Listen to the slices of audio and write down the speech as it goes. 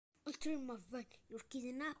Enter my van. You're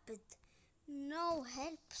kidnapped. No,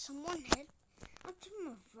 help. Someone help. Enter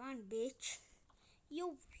my van, bitch.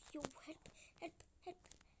 Yo, help. Help.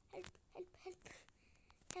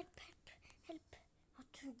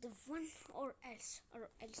 Enter the van or else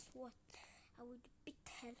what? I will beat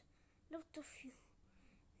hell lot of you.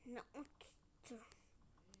 Now enter.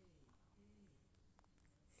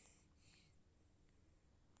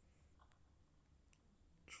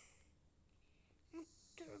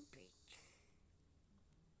 Bitch.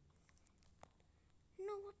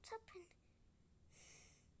 No, what's happened?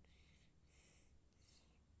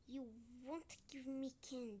 You won't give me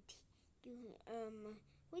candy.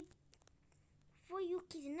 Why you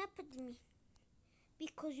kidnapped me?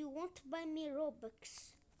 Because you won't buy me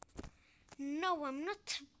Robux. No, I'm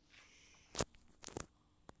not.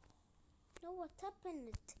 No, what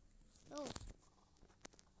happened? No.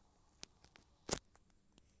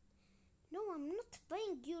 No, I'm not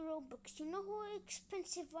buying you Robux. You know how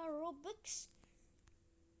expensive are Robux?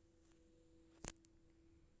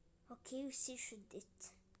 Okay, you see, should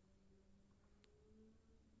it.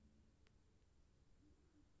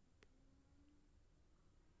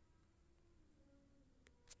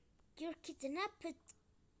 You're kidnapped,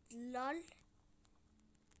 lol.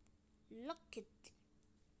 Look it.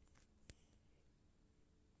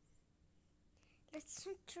 Let's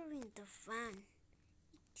enter in the van.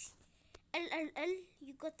 LLL,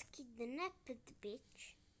 you got kidnapped,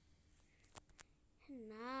 bitch.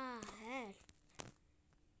 Nah, hell.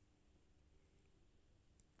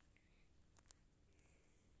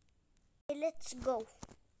 Let's go.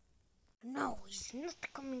 No, he's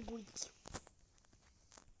not coming with you.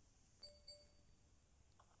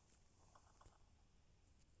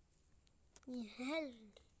 Hell.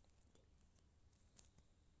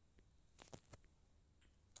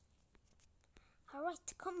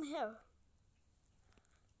 Alright, come here.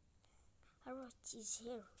 Alright, he's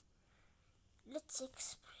here. Let's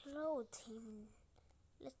explode him.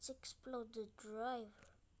 Let's explode the driver.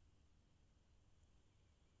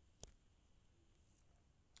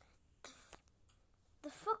 The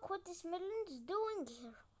fuck, what is Melon's doing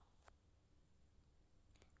here?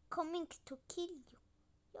 Coming to kill you.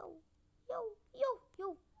 Yo.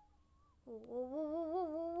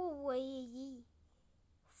 Whoa.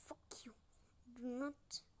 Fuck you. Do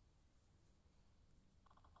not.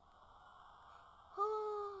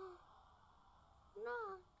 Oh.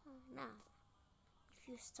 No. If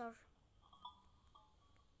you start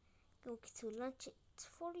going to launch it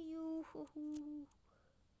for you.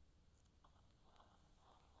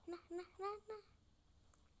 Nah.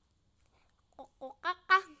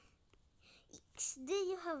 XD,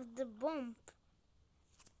 you have the bomb.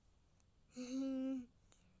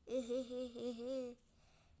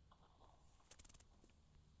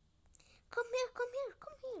 Come here.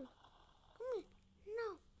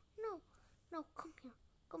 No, come here.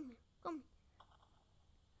 Come here,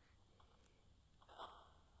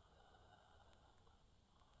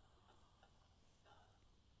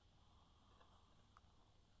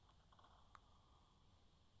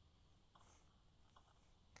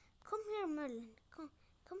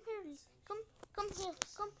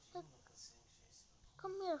 Come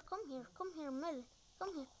here. Come here, Merlin.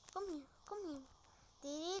 Come here.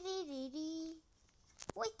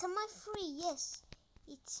 Wait, am I free? Yes,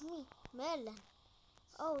 it's me, Merlin.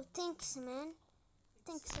 Oh, thanks, man.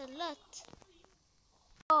 Thanks a lot.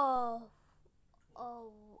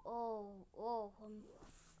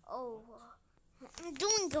 I'm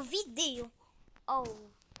doing a video. Oh,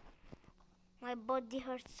 my body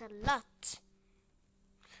hurts a lot.